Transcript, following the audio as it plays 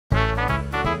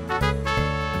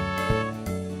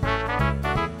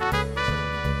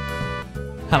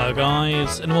Hello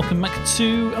guys, and welcome back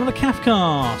to another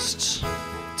Cafcast.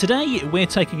 Today we're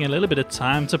taking a little bit of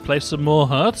time to play some more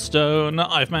Hearthstone.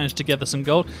 I've managed to gather some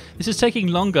gold. This is taking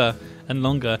longer and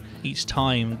longer each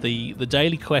time. The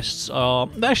daily quests are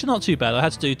actually not too bad. I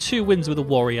had to do 2 wins with a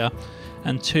warrior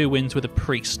and 2 wins with a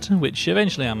priest, which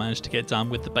eventually I managed to get done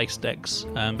with the base decks,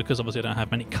 because obviously I don't have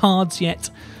many cards yet,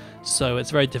 so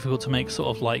it's very difficult to make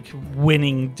sort of like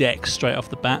winning decks straight off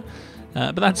the bat.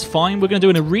 But that's fine. We're going to do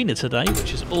an arena today,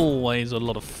 which is always a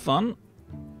lot of fun.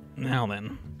 Now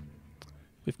then,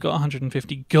 we've got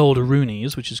 150 gold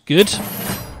aroonies, which is good.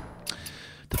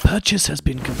 The purchase has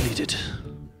been completed.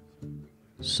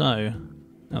 So,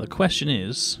 now the question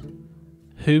is,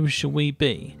 who shall we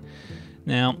be?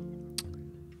 Now,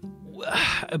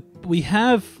 we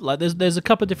have, like, there's a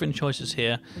couple of different choices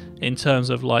here in terms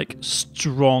of, like,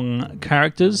 strong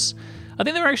characters. I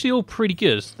think they're actually all pretty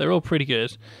good. They're all pretty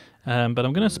good. But I'm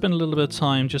going to spend a little bit of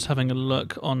time just having a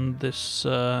look on this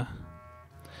arena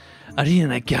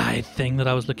guide thing that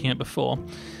I was looking at before.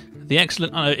 The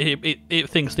excellent, it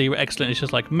thinks the excellent is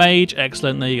just like mage,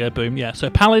 excellent, there you go, boom, yeah. So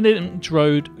paladin,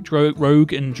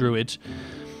 rogue and druid.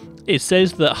 It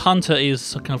says that hunter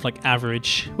is kind of like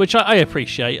average, which I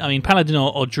appreciate. I mean, paladin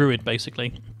or druid,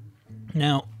 basically.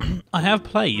 Now, I have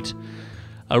played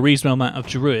a reasonable amount of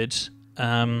druid,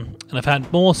 and I've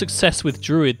had more success with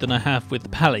Druid than I have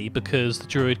with Pally, because the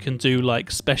Druid can do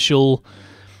like special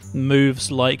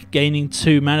moves like gaining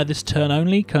 2 mana this turn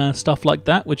only, kind of stuff like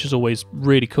that, which is always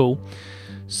really cool.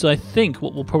 So I think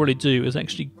what we'll probably do is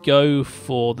actually go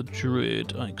for the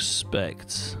Druid, I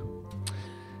expect.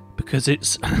 Because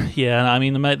it's, yeah, I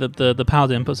mean, the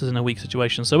Paladin puts us in a weak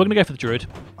situation, so we're going to go for the Druid.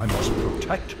 I must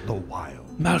protect the wild.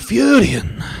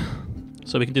 Malfurion!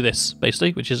 So we can do this,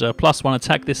 basically, which is a +1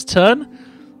 attack this turn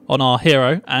on our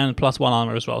hero, and +1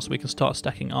 armor as well, so we can start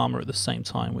stacking armor at the same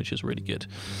time, which is really good.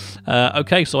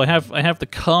 Okay, so I have the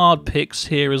card picks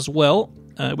here as well,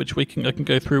 which I can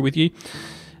go through with you.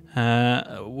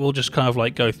 We'll just kind of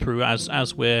like go through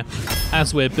as we're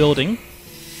building.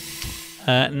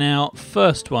 Now,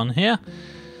 first one here.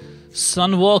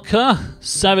 Sunwalker,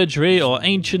 Savagery, or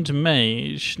Ancient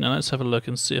Mage. Now let's have a look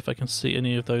and see if I can see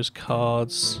any of those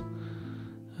cards.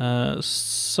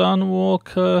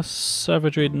 Sunwalker,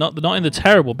 Savagery, they're not in the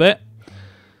terrible bit.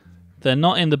 They're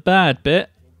not in the bad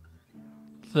bit.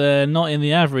 They're not in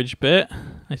the average bit,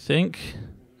 I think.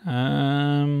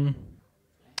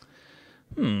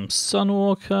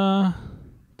 Sunwalker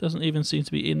doesn't even seem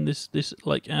to be in this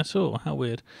like at all. How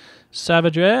weird.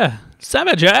 Savagery!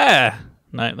 Savagery!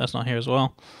 No, that's not here as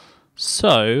well.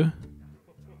 So,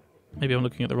 maybe I'm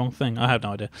looking at the wrong thing. I have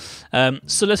no idea.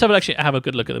 So let's have a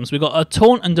good look at them. So we've got a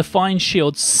Taunt and Define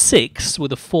Shield 6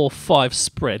 with a 4/5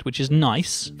 spread, which is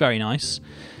nice, very nice.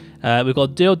 We've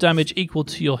got deal damage equal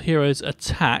to your hero's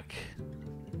attack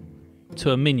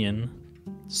to a minion.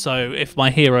 So if my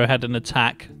hero had an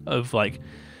attack of like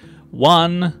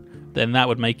 1, then that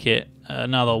would make it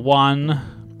another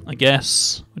 1, I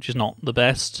guess, which is not the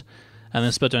best. And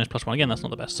then spell damage +1 again, that's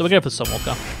not the best. So we're going for the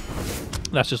Sunwalker.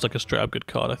 That's just like a straight up good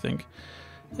card, I think.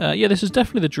 Yeah, this is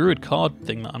definitely the Druid card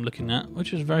thing that I'm looking at,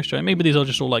 which is very strange. Maybe these are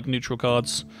just all like neutral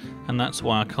cards, and that's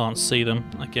why I can't see them,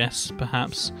 I guess,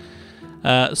 perhaps.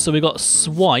 So we got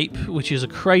Swipe, which is a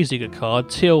crazy good card.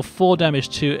 Deal 4 damage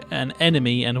to an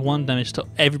enemy and 1 damage to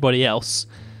everybody else.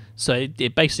 So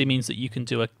it basically means that you can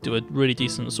do a really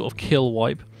decent sort of kill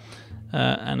wipe.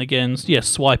 And again, yeah,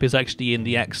 Swipe is actually in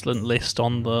the excellent list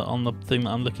on the thing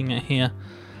that I'm looking at here.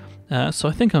 So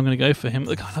I think I'm going to go for him.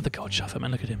 Look, I love the gold shuffer,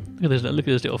 man. Look at him. Look at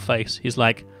his little face. He's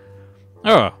like,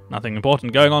 oh, nothing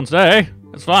important going on today.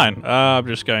 It's fine. I'm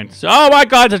just going to... Oh my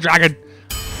god, it's a dragon!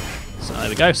 So there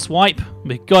we go. Swipe.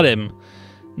 We got him.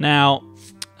 Now,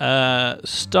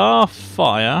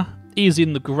 Starfire is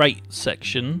in the great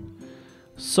section.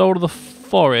 Soul of the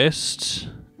Forest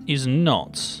is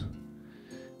not,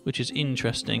 which is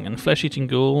interesting. And Flesh-Eating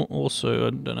Ghoul also, I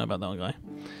don't know about that guy.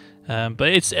 But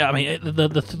it's, I mean,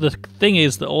 the thing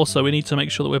is that also we need to make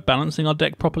sure that we're balancing our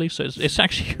deck properly, so it's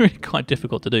actually really quite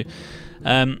difficult to do.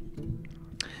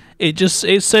 It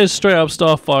says straight up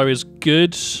Starfire is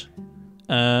good,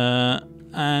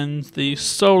 and the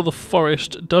Soul of the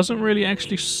Forest doesn't really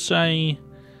actually say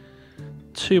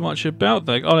too much about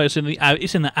that. Oh, no, it's in the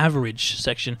average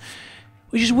section,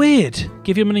 which is weird.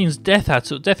 Give your minions death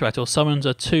rattle summons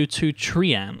a 2/2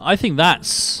 Treant. I think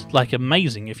that's like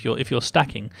amazing if you're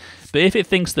stacking. But if it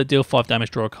thinks that deal 5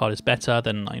 damage, draw a card is better,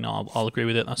 then I'll agree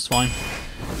with it. That's fine.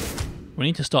 We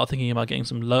need to start thinking about getting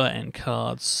some lower end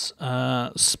cards.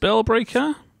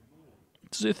 Spellbreaker.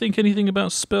 Does it think anything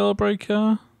about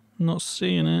Spellbreaker? Not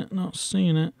seeing it. Not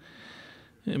seeing it.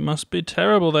 It must be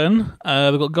terrible then.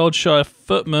 We've got Goldshire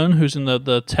Footman, who's in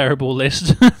the terrible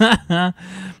list, and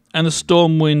the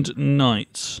Stormwind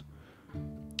Knight.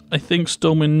 I think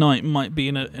Stormwind Knight might be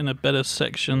in a better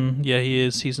section. Yeah, he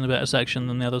is. He's in a better section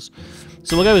than the others.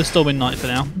 So we'll go with Stormwind Knight for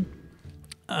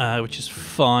now, which is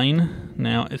fine.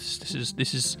 Now this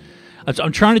is.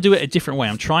 I'm trying to do it a different way.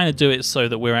 I'm trying to do it so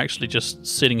that we're actually just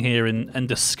sitting here and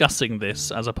discussing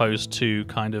this, as opposed to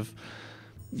kind of,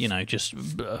 you know, just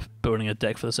building a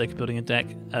deck for the sake of building a deck.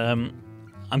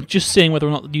 I'm just seeing whether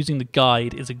or not using the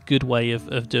guide is a good way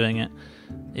of doing it.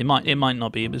 It might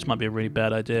not be. This might be a really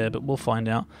bad idea, but we'll find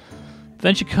out.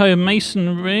 Venture Co.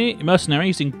 Mercenary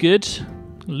is in good.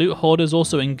 Loot Hoarder's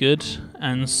also in good,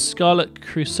 and Scarlet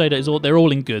Crusader they're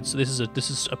all in good. So this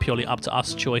is a purely up to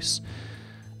us choice.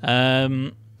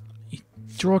 You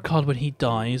draw a card when he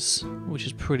dies, which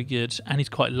is pretty good, and he's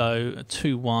quite low, a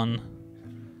 2/1.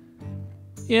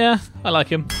 Yeah, I like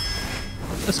him.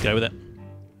 Let's go with it.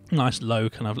 Nice low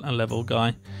kind of a level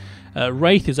guy.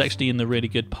 Wraith is actually in the really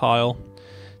good pile.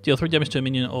 Deal 3 damage to a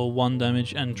minion or 1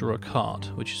 damage and draw a card,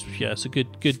 which is, yeah, it's a good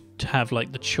to have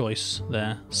like the choice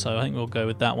there. So I think we'll go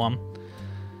with that one.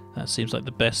 That seems like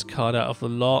the best card out of the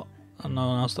lot. And no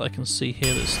one else that I can see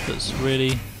here that's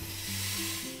really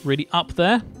up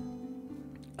there.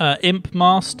 Imp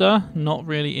Master, not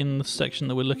really in the section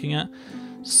that we're looking at.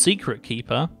 Secret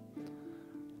Keeper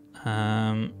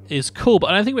is cool, but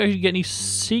I don't think we actually get any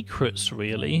secrets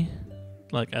really,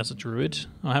 like as a druid.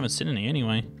 I haven't seen any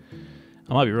anyway.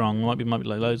 I might be wrong. Might be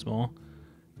like loads more.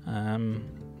 Fine.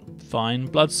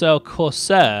 Bloodsail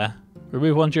Corsair.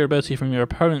 Remove 1 durability from your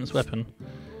opponent's weapon.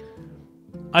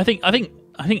 I think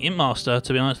Imp Master,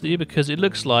 to be honest with you, because it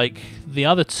looks like the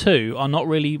other two are not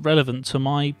really relevant to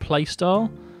my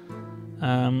playstyle.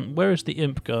 Where is the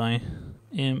Imp guy?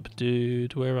 Imp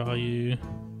dude, where are you?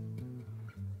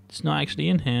 It's not actually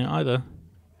in here either.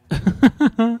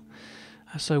 That's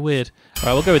so weird.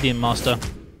 Alright, we'll go with the Imp Master.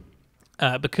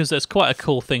 Because that's quite a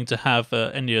cool thing to have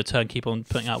end of your turn keep on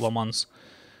putting out 1/1s,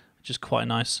 which is quite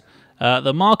nice.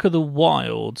 The Mark of the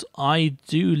Wild, I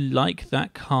do like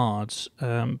that card,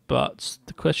 but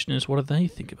the question is, what do they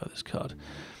think about this card?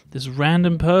 This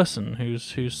random person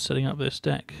who's setting up this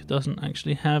deck doesn't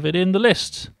actually have it in the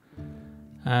list.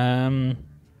 Many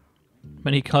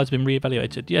cards have been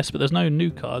reevaluated. Yes, but there's no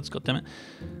new cards, goddammit.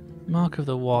 Mark of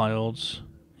the Wild.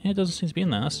 Yeah, it doesn't seem to be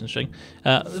in there. That's interesting.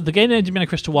 The Gain Energy Mana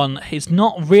Crystal 1 is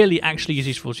not really actually as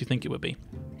useful as you think it would be.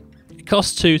 It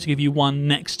costs 2 to give you 1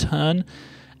 next turn,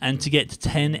 and to get to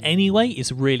 10 anyway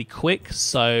is really quick.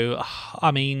 So,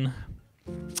 I mean,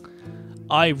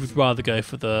 I would rather go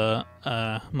for the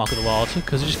Mark of the Wild,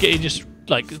 because it just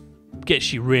like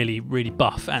gets you really, really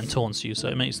buff and taunts you. So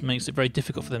it makes it very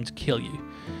difficult for them to kill you.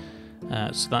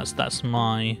 So that's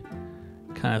my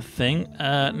kind of thing.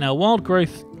 Now, Wild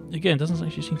Growth, again, doesn't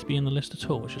actually seem to be in the list at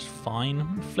all, which is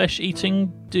fine.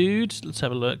 Flesh-eating dude, let's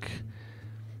have a look.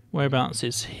 Whereabouts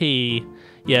is he?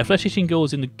 Yeah, Flesh-eating ghoul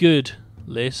is in the good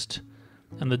list,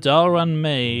 and the Dalrun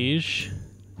Mage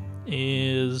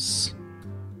is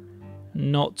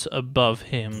not above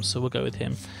him, so we'll go with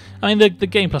him. I mean, the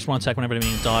game +1 attack whenever an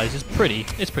enemy dies is pretty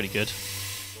good.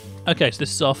 Okay, so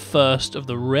this is our first of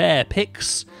the rare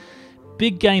picks.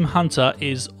 Big Game Hunter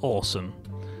is awesome.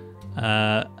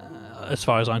 As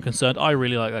far as I'm concerned, I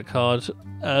really like that card.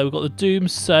 We've got the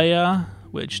Doomsayer,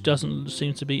 which doesn't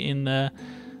seem to be in there.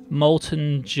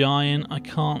 Molten Giant, I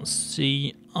can't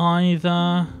see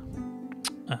either.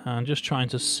 I'm just trying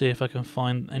to see if I can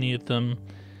find any of them,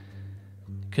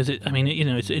 because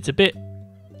it's a bit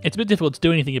difficult to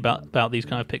do anything about these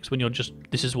kind of picks when you're just,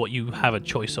 this is what you have a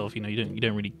choice of. You know, you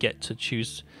don't really get to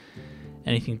choose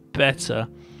anything better.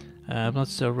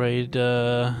 Bloodsail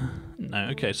Raider. No,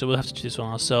 okay, so we'll have to do this one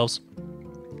ourselves.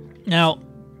 Now,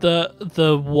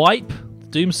 the wipe,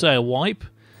 Doomsayer wipe,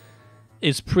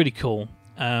 is pretty cool,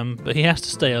 but he has to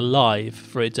stay alive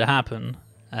for it to happen,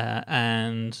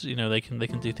 and you know they can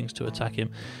do things to attack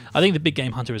him. I think the Big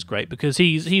Game Hunter is great because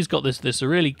he's got this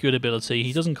really good ability.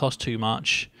 He doesn't cost too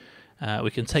much.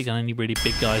 We can take down any really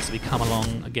big guys that we come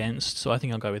along against, so I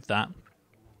think I'll go with that.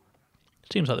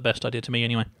 Seems like the best idea to me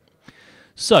anyway.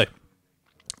 So,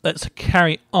 let's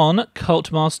carry on.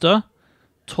 Cult Master,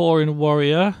 Tauren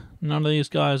Warrior. None of these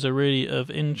guys are really of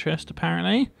interest,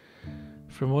 apparently,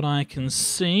 from what I can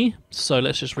see. So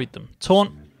let's just read them.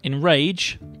 Taunt,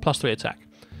 Enrage, +3 attack,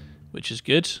 which is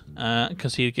good,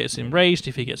 because he gets enraged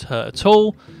if he gets hurt at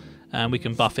all, and we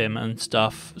can buff him and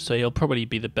stuff, so he'll probably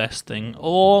be the best thing.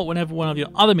 Or whenever one of your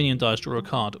other minion dies, draw a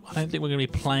card. I don't think we're going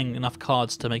to be playing enough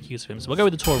cards to make use of him, so we'll go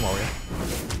with the Tauren Warrior.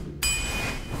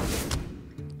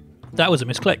 That was a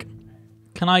misclick.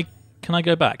 Can I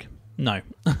go back? No.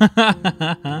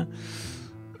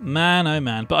 Man, oh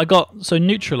man. But I got... So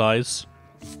Naturalise.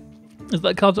 Is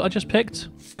that card that I just picked?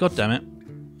 God damn it.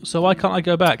 So why can't I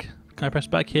go back? Can I press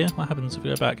back here? What happens if we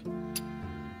go back?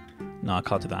 No, I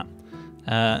can't do that.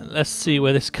 Let's see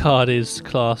where this card is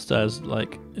classed as.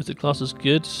 Like, is it classed as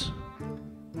good?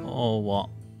 Or what?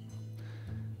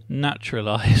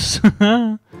 Naturalise.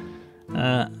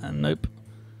 Nope.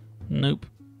 Nope.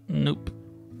 Nope.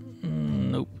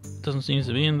 Nope. Doesn't seem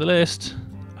to be in the list.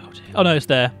 Oh, dear. Oh no, it's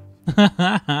there.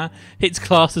 It's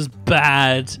classed as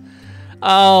bad.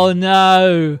 Oh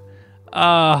no.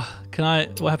 Can I...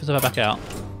 What happens if I back out?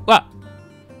 What?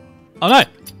 Oh no.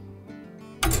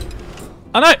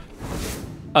 Oh no.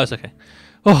 Oh, it's okay.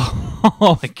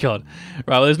 Oh my god.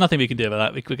 Right, well, there's nothing we can do about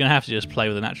that. We're going to have to just play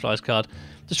with a Naturalise card.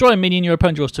 Destroy a minion, your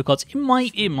opponent draws 2 cards. It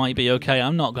might be okay.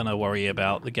 I'm not going to worry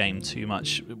about the game too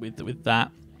much with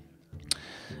that.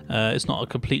 It's not a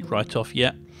complete write-off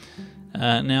yet.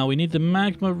 Now, we need the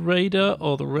Magma Raider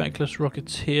or the Reckless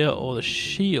Rocketeer or the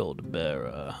Shield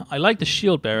Bearer. I like the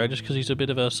Shield Bearer just because he's a bit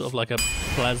of a sort of like a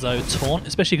Plazo taunt,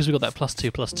 especially because we've got that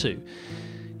 +2/+2.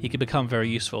 He could become very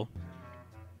useful.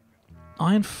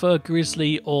 Iron Fur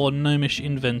Grizzly or Gnomish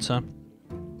Inventor.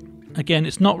 Again,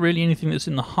 it's not really anything that's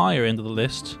in the higher end of the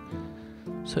list,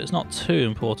 so it's not too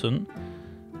important.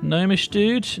 Gnomish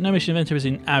Dude. Gnomish Inventor is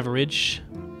in average,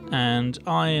 and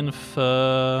Iron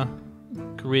Fur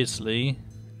Grizzly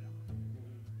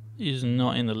is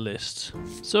not in the list.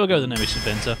 So we'll go with the Gnomish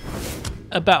Inventor.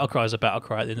 A Battle Cry is a Battle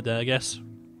Cry at the end of the day, I guess.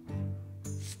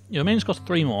 Your minions cost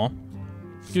 3 more.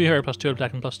 Give your hero +2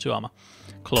 attack and +2 armor.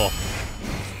 Claw.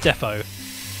 Defo.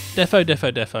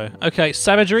 Defo. Okay,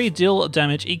 Savagery. Deal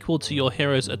damage equal to your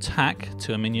hero's attack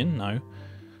to a minion. No.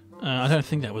 I don't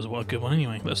think that was a good one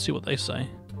anyway. Let's see what they say.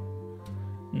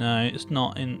 No, it's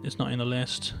not in the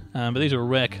list. But these are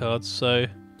rare cards, so...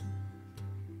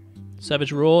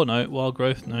 Savage Roar, no. Wild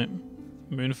Growth, no.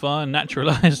 Moonfire,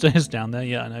 Naturalized is down there,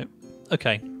 yeah, I know.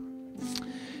 Okay.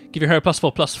 Give your hero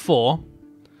 +4/+4,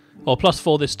 or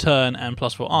 +4 this turn and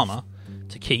 +4 armor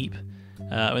to keep.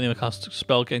 When they cast a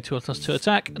spell, getting 2/+2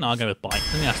 attack. No, I'll go with Bite. I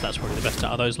think that's probably the best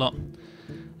out of those lot.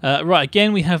 Right,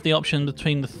 again, we have the option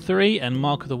between the 3, and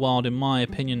Mark of the Wild, in my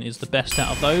opinion, is the best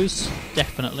out of those.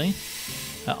 Definitely.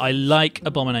 I like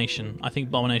Abomination. I think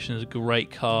Abomination is a great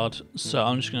card, so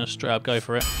I'm just going to straight up go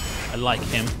for it. I like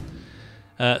him.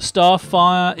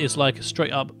 Starfire is like a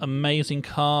straight up amazing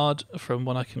card from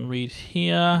what I can read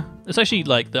here. It's actually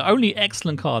like the only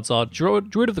excellent cards are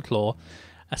Druid of the Claw,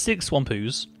 a 6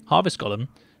 Swampooze, Harvest Golem,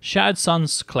 Shattered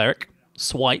Sun's Cleric,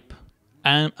 Swipe,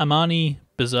 and Amani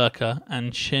Berserker,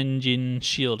 and Shenjin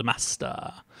Shield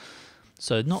Master.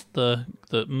 So not the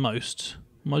most.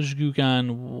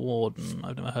 Mojgugan Warden.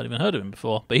 I've never even heard of him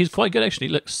before, but he's quite good actually.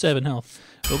 Look, 7 health.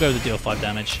 We'll go with the deal 5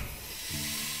 damage.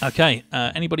 Okay,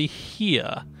 anybody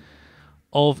here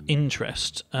of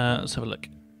interest? Let's have a look.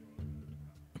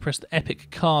 Press the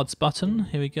Epic Cards button.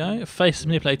 Here we go. Face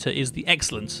Manipulator is the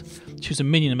excellent. Choose a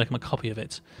minion and make him a copy of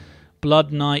it.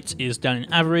 Blood Knight is down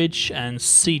in average, and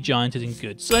Sea Giant is in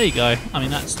good. So there you go. I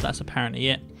mean, that's apparently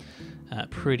it.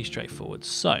 Pretty straightforward.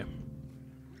 So,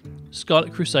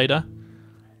 Scarlet Crusader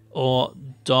or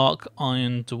Dark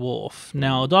Iron Dwarf.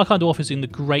 Now, Dark Iron Dwarf is in the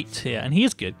great tier, and he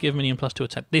is good. Give minion +2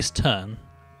 attack this turn.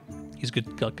 He's a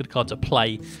good card to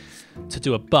play to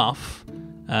do a buff.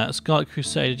 Scarlet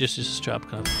Crusader just is a straight up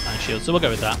kind of iron shield, so we'll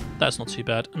go with that. That's not too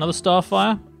bad. Another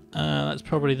Starfire. That's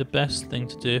probably the best thing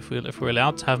to do if we're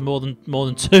allowed to have more than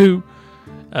 2,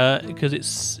 because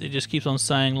it just keeps on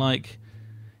saying like,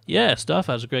 yeah,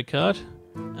 Starfire's a great card,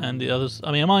 and the others.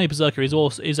 I mean, Amani Berserker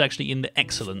is actually in the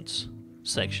excellent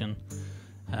section,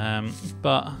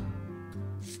 but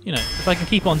you know, if I can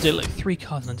keep on doing like 3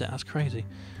 cards in a deck, that's crazy.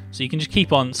 So you can just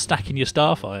keep on stacking your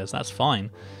Starfires. That's fine.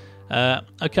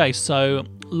 Okay, so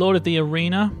Lord of the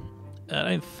Arena.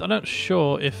 I'm not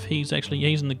sure if he's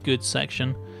in the good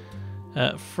section.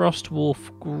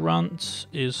 Frostwolf Grunt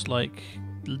is like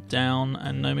down,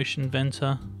 and Gnomish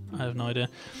Inventor. I have no idea.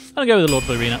 I'll go with the Lord of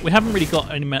the Arena. We haven't really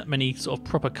got many sort of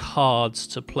proper cards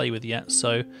to play with yet,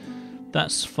 so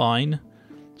that's fine.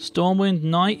 Stormwind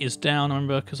Knight is down, I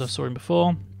remember, because I saw him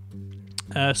before.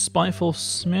 Spiteful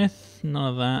Smith,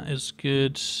 none of that is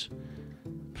good.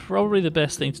 Probably the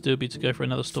best thing to do would be to go for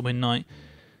another Stormwind Knight,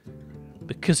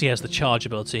 because he has the charge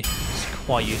ability. It's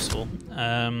quite useful.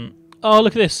 Oh,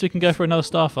 look at this. We can go for another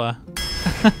Starfire.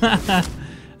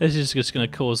 This is just going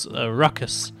to cause a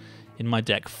ruckus in my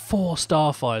deck. 4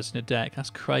 Starfires in a deck.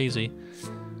 That's crazy.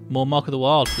 More Mark of the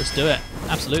Wild. Let's do it.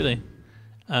 Absolutely.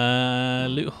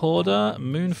 Loot Hoarder.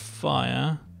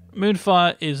 Moonfire.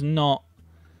 Moonfire is not...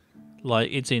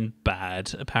 like, it's in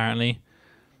bad, apparently.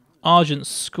 Argent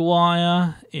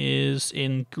Squire is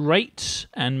in great,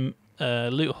 and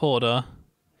Loot Hoarder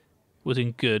was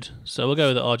in good. So we'll go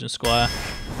with the Argent Squire.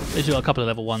 We've got a couple of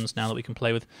level 1s now that we can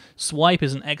play with. Swipe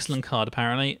is an excellent card,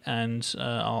 apparently, and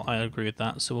I agree with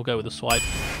that, so we'll go with the Swipe.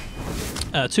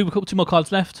 Two more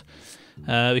cards left.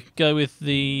 We could go with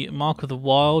the Mark of the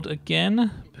Wild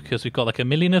again, because we've got like 1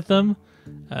 million of them.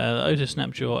 The Otis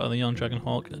Snapjaw and the Young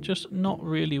Dragonhawk are just not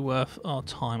really worth our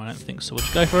time, I don't think, so we'll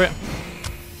just go for it.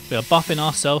 We are buffing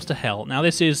ourselves to hell. Now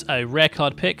this is a rare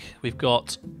card pick. We've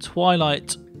got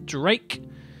Twilight Drake,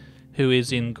 who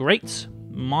is in great,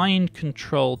 Mind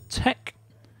Control Tech,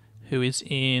 who is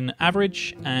in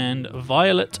average, and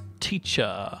Violet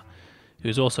Teacher, who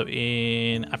is also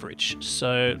in average.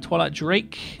 So Twilight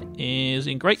Drake is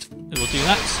in great. We will do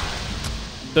that.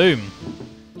 Boom.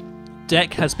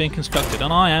 Deck has been constructed,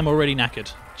 and I am already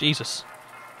knackered. Jesus.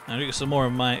 I'm going to get some more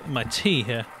of my tea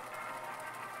here.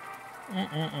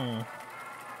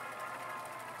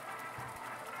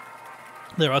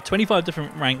 There are 25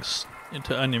 different ranks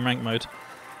to earn in rank mode,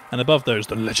 and above those,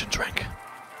 the legend rank.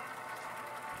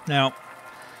 Now,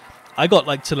 I got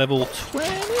like to level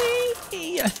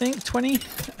 20, I think, 20.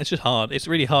 It's just hard. It's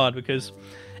really hard because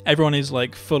everyone is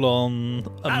like full on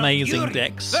amazing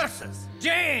decks. Versus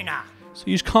Jaina. So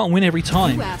you just can't win every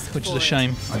time, which is a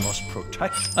shame. I must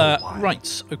protect the wild.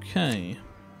 Right, okay.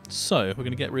 So, we're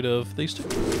going to get rid of these two.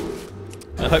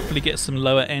 Hopefully get some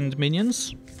lower end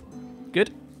minions.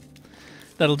 Good.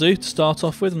 That'll do to start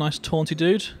off with, a nice taunty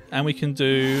dude. And we can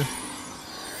do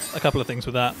a couple of things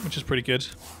with that, which is pretty good.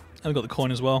 And we've got the coin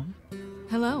as well.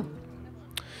 Hello.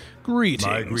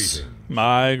 Greetings.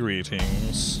 My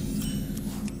greetings.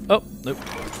 Oh, nope.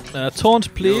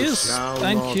 Taunt, please.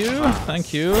 Thank you.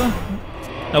 Thank you.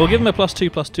 Now we'll give him a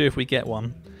 +2/+2 if we get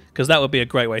one, because that would be a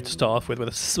great way to start off with a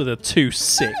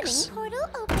 2/6.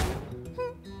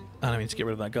 I don't mean to get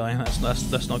rid of that guy.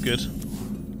 That's not good.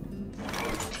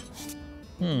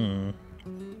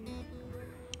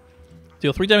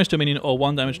 Deal 3 damage to a minion or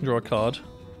 1 damage and draw a card.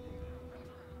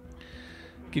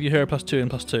 Give your hero +2 and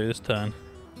 +2 this turn.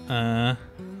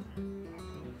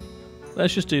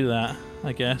 Let's just do that,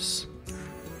 I guess.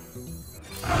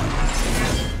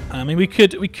 I mean, we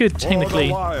could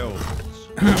technically.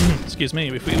 Excuse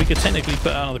me. We could technically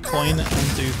put out another coin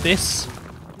and do this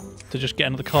to just get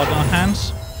another card in our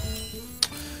hands.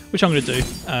 Which I'm going to do.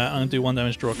 I'm going to do 1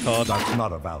 damage, draw a card. That's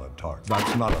not a valid target.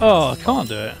 That's not a Oh, I can't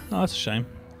do it. Oh, that's a shame.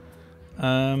 So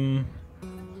I'm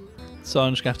just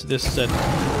going to have to do this instead.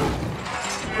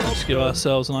 Just give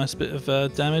ourselves a nice bit of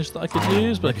damage that I could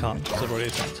use, but I can't because I've already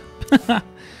attacked.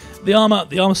 The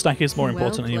armor stack is more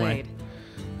important anyway.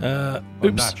 A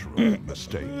Oops. natural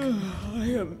mistake. I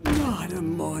am not a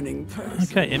morning person.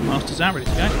 Okay, it masters out, ready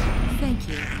to go. Thank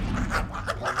you.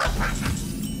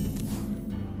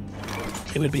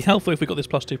 It would be helpful if we got this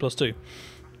 +2/+2.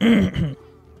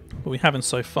 But we haven't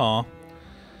so far.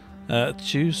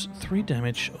 Choose 3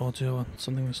 damage or do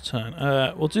something this turn.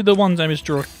 We'll do the 1 damage,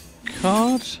 draw a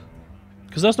card.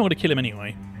 Because that's not going to kill him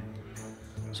anyway.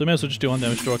 So we may as well just do 1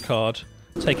 damage, draw a card.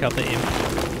 Take out the imp.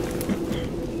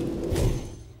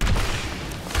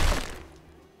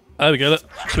 There we go, look.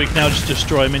 So we can now just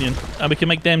destroy a minion. And we can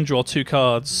make them draw 2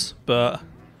 cards, but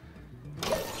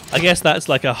I guess that's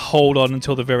like a hold on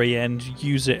until the very end,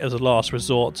 use it as a last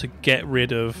resort to get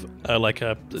rid of like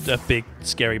a big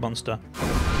scary monster.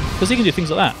 Because he can do things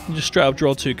like that, and just straight up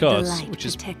draw 2 cards, which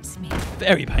is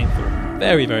very painful.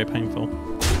 Very, very painful.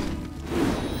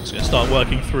 Just going to start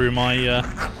working through my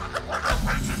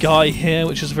guy here,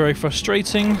 which is very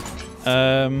frustrating.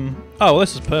 Oh, well,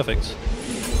 this is perfect.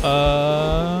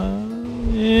 Yeah,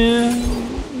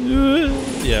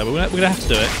 we're gonna have to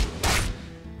do it.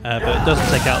 But it doesn't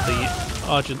take out the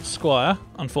Argent Squire,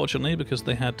 unfortunately, because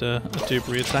they had a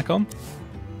Dubry attack on.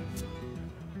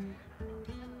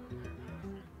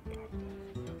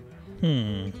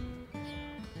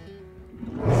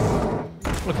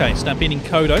 Okay, Stampeding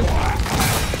Kodo.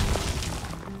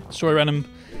 Destroy random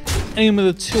enemy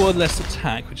with a 2 or less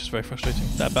attack, which is very frustrating.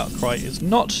 That Battle Cry is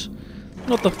not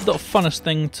the funnest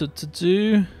thing to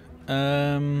do.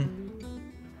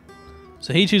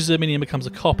 So he chooses a minion and becomes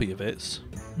a copy of it.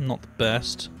 Not the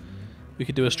best. We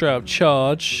could do a straight up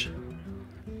charge.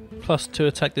 +2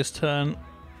 attack this turn.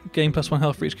 Gain +1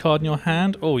 health for each card in your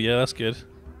hand. Oh yeah, that's good.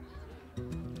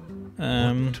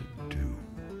 What to do?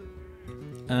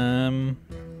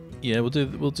 Yeah,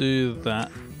 we'll do that.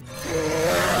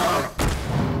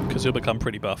 Because he'll become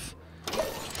pretty buff.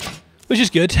 Which is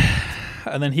good.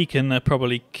 And then he can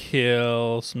probably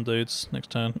kill some dudes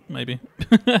next turn, maybe.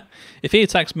 If he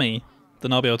attacks me,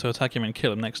 then I'll be able to attack him and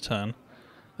kill him next turn.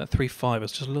 That 3/5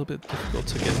 is just a little bit difficult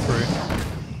to get through.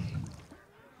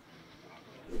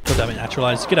 damn it,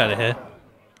 Naturalise. Get out of here.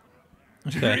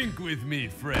 Okay. Drink with me,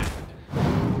 friend.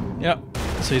 Yep.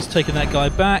 So he's taking that guy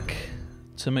back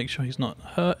to make sure he's not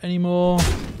hurt anymore,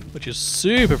 which is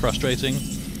super frustrating.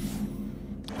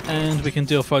 And we can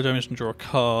deal 5 damage and draw a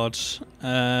card.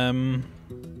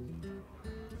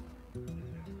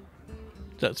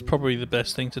 That's probably the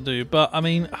best thing to do, but I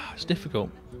mean, it's difficult.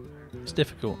 It's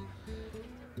difficult.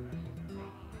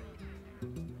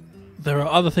 There are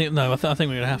other things. No, I think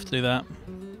we're gonna have to do that,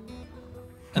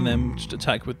 and then just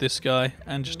attack with this guy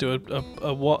and just do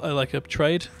like a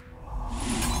trade.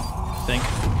 I think.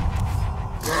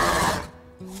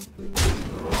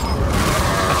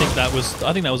 I think that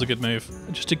was a good move,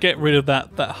 just to get rid of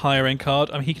that higher end card.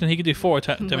 I mean, he can do 4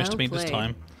 attack damage to me this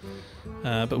time,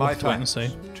 but we'll have to wait and see.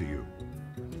 To you.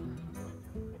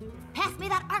 Pass me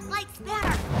that arc light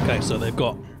spanner. Okay, so they've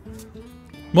got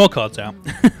more cards out.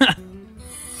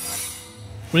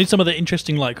 We need some of the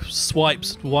interesting like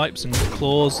wipes and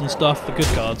claws and stuff, the good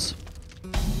cards.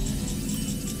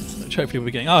 Which hopefully we'll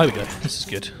be getting. Oh, here we go. This is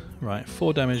good. Right,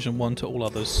 4 damage and 1 to all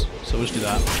others. So we'll just do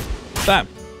that. Bam!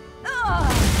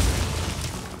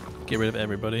 Get rid of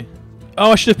everybody.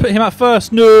 Oh, I should have put him out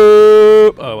first. No!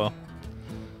 Oh well.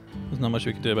 There's not much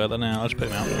we can do about that now. I'll just put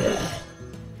him out.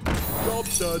 Job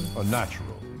done. A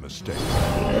natural mistake.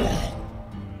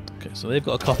 Okay, so they've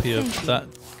got a copy of that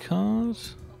card.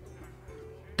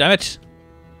 Damn it!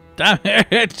 Damn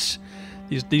it!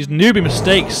 These newbie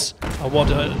mistakes are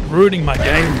what are ruining my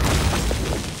game.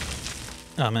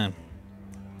 Oh man,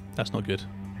 that's not good.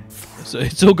 So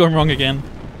it's all gone wrong again.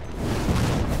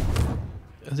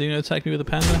 Is he going to attack me with a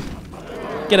panda?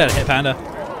 Get out of here, panda!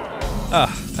 Ah,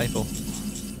 painful.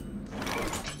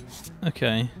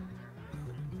 Okay.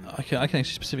 I can actually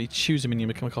specifically choose a minion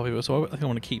to become a copy of it, so I think I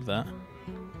want to keep that.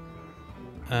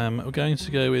 We're going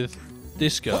to go with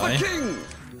this guy.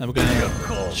 And we're going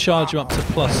to charge him up to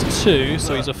 +2,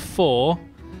 so he's a 4.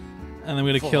 And then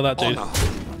we're going to kill that dude.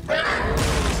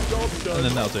 And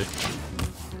then that'll do.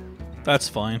 That's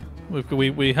fine.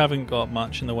 We haven't got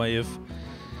much in the way of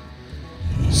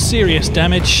serious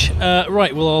damage.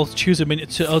 Right, well I'll choose a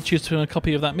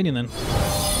copy of that minion then.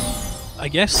 I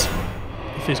guess.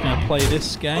 If he's going to play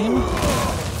this game.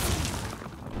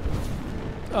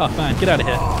 Oh man, get out of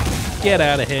here. Get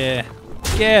out of here.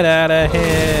 Get out of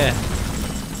here.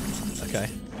 Okay.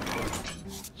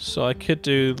 So I could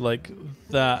do like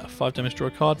that 5 damage draw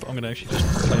a card, but I'm going to actually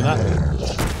just play that.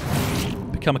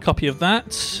 Become a copy of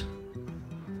that.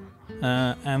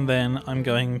 And then I'm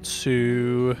going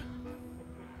to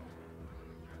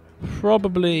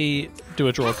probably do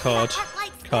a draw a card.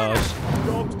 Job's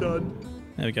done.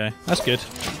 There we go. That's good.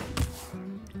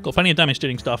 Got plenty of damage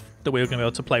dealing stuff that we're going to be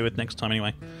able to play with next time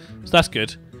anyway. So that's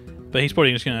good. But he's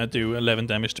probably just going to do 11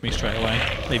 damage to me straight away.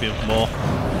 Maybe more.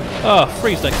 Oh,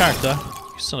 freeze that character.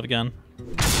 You son of a gun.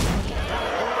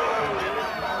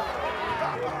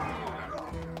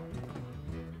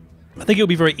 I think it would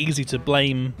be very easy to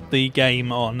blame the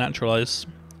game on Naturalise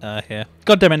here.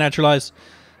 God damn it, Naturalise.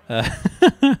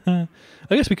 I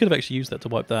guess we could have actually used that to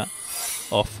wipe that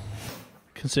off.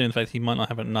 Considering the fact that he might not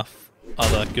have enough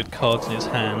other good cards in his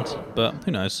hand. But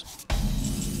who knows?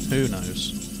 Who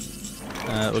knows?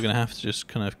 We're going to have to just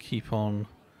kind of keep on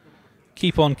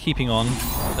keeping on,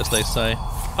 as they say.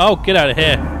 Oh, get out of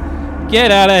here!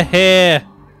 Get out of here!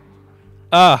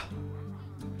 Ah!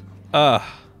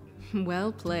 Ah!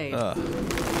 Well played.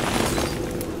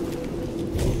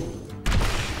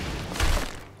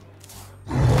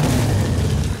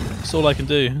 That's all I can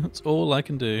do. That's all I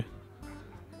can do.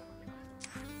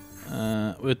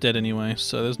 We're dead anyway,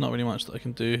 so there's not really much that I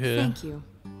can do here. Thank you.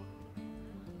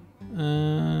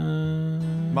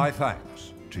 My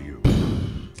thanks to you.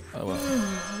 Oh well.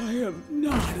 I am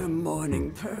not a morning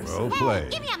person. Well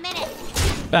played. Give me a minute.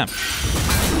 Bam.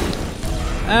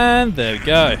 And there we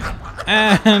go.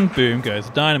 And boom goes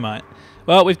the dynamite.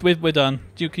 Well, we're done.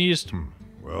 Can you just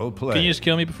Well played. Can you just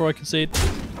kill me before I concede?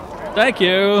 Thank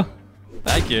you.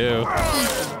 Thank you.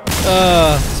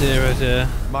 Oh dear, oh dear.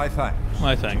 My thanks.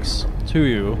 My thanks to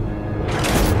you.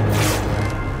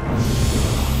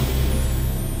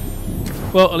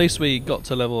 Well, at least we got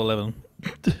to level 11.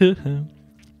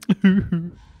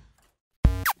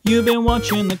 You've been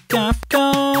watching the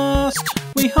Cafcast.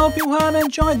 We hope you have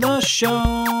enjoyed the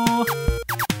show.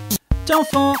 Don't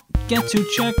forget to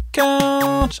check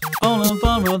out all of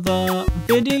our other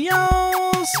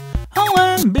videos. Oh,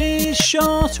 and be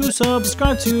sure to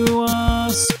subscribe to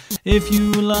us if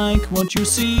you like what you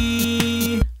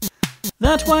see.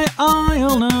 That way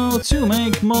I'll know to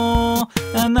make more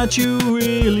and that you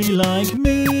really like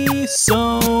me.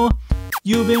 So,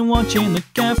 you've been watching the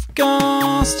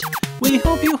Cafcast. We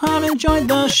hope you have enjoyed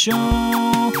the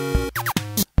show.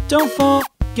 Don't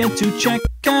forget to check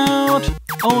out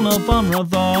all of our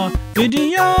other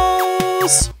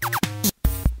videos.